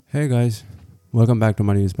Hey guys, welcome back to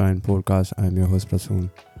Money is Blind podcast. I'm your host Prasoon.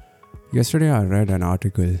 Yesterday I read an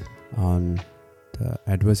article on the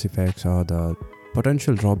adverse effects or the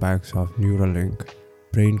potential drawbacks of Neuralink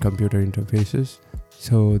brain-computer interfaces.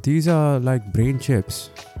 So these are like brain chips,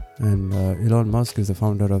 and Elon Musk is the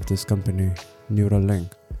founder of this company,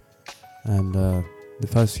 Neuralink. And the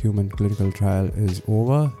first human clinical trial is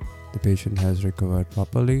over. The patient has recovered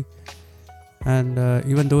properly, and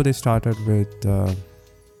even though they started with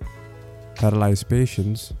paralyzed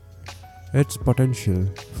patients, its potential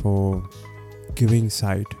for giving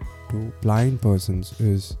sight to blind persons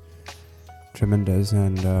is tremendous,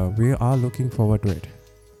 and we are looking forward to it.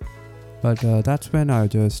 But that's when I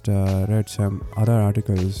just read some other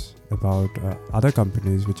articles about other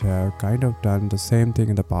companies which have kind of done the same thing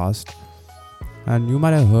in the past. And you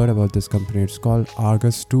might have heard about this company. It's called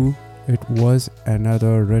Argus 2. It was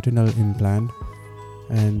another retinal implant,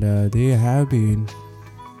 and they have been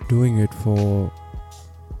doing it for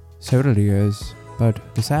several years. But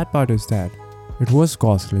the sad part is that it was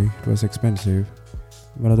costly, it was expensive.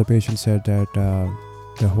 One of the patients said that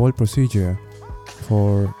the whole procedure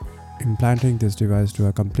for implanting this device to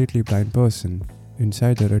a completely blind person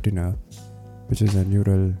inside the retina, which is a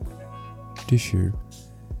neural tissue,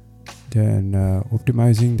 then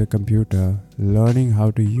optimizing the computer, learning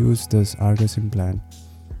how to use this Argus implant,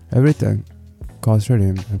 everything costed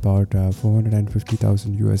him about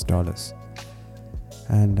 $450,000.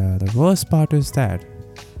 And the worst part is that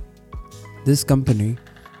this company,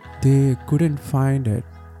 they couldn't find a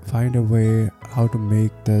way how to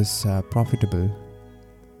make this profitable,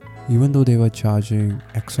 even though they were charging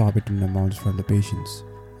exorbitant amounts from the patients.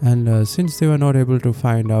 And since they were not able to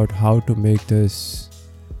find out how to make this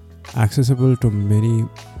accessible to many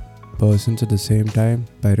persons at the same time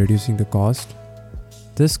by reducing the cost,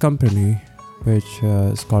 this company, which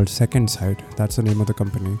is called Second Sight, that's the name of the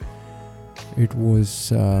company, it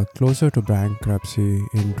was closer to bankruptcy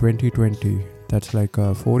in 2020. That's like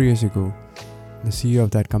 4 years ago. The CEO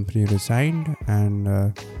of that company resigned,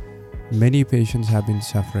 and many patients have been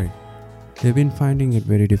suffering. They've been finding it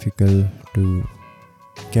very difficult to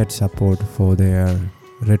get support for their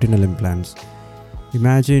retinal implants.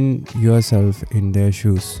 Imagine yourself in their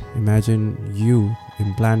shoes. Imagine you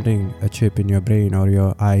implanting a chip in your brain or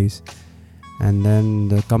your eyes, and then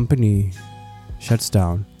the company shuts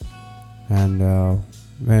down. And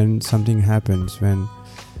when something happens, when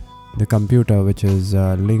the computer which is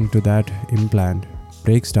linked to that implant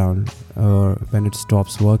breaks down, or when it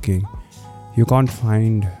stops working, you can't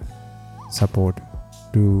find support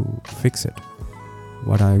to fix it.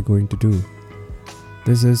 What are you going to do?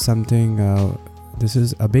 This is something, this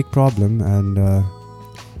is a big problem, and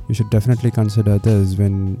you should definitely consider this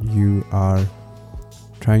when you are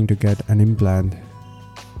trying to get an implant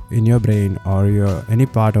in your brain or any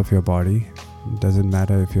part of your body. It doesn't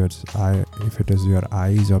matter if it is your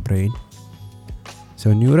eyes or brain.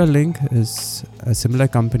 So Neuralink is a similar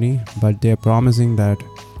company, but they are promising that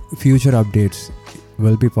future updates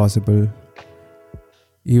will be possible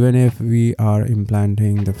even if we are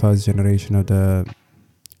implanting the first generation of the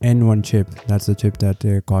N1 chip. That's the chip that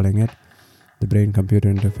they're calling it, the brain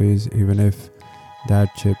computer interface. Even if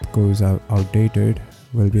that chip goes outdated,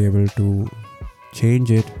 we'll be able to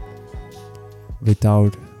change it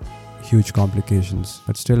without huge complications.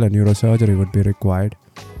 But still, a neurosurgery would be required.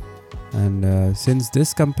 And since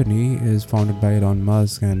this company is founded by Elon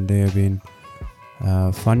Musk, and they have been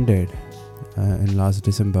funded in last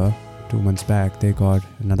December, 2 months back, they got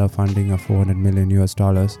another funding of $400 million,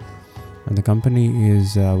 and the company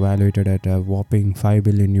is valuated at a whopping $5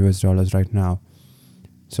 billion right now.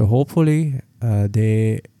 So hopefully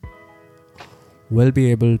they will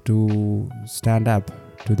be able to stand up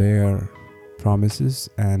to their promises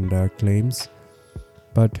and claims.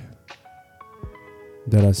 But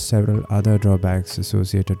there are several other drawbacks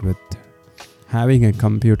associated with having a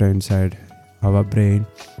computer inside our brain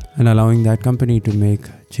and allowing that company to make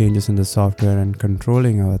changes in the software and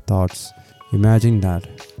controlling our thoughts. Imagine that.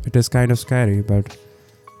 It is kind of scary, but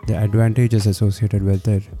the advantages associated with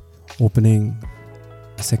it, opening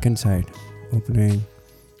a second sight, opening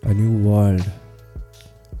a new world,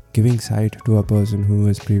 giving sight to a person who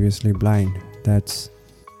is previously blind, that's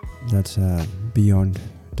beyond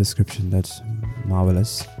description. That's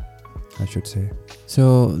marvelous, I should say.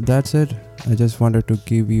 So that's it. I just wanted to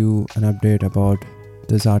give you an update about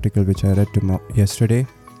this article which I read yesterday,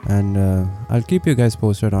 and I'll keep you guys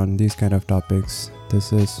posted on these kind of topics.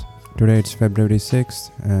 Today it's February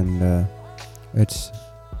 6th, and it's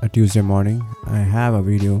a Tuesday morning. I have a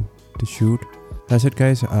video to shoot. That's it,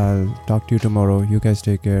 guys. I'll talk to you tomorrow. You guys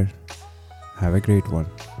take care. Have a great one.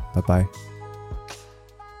 Bye-bye.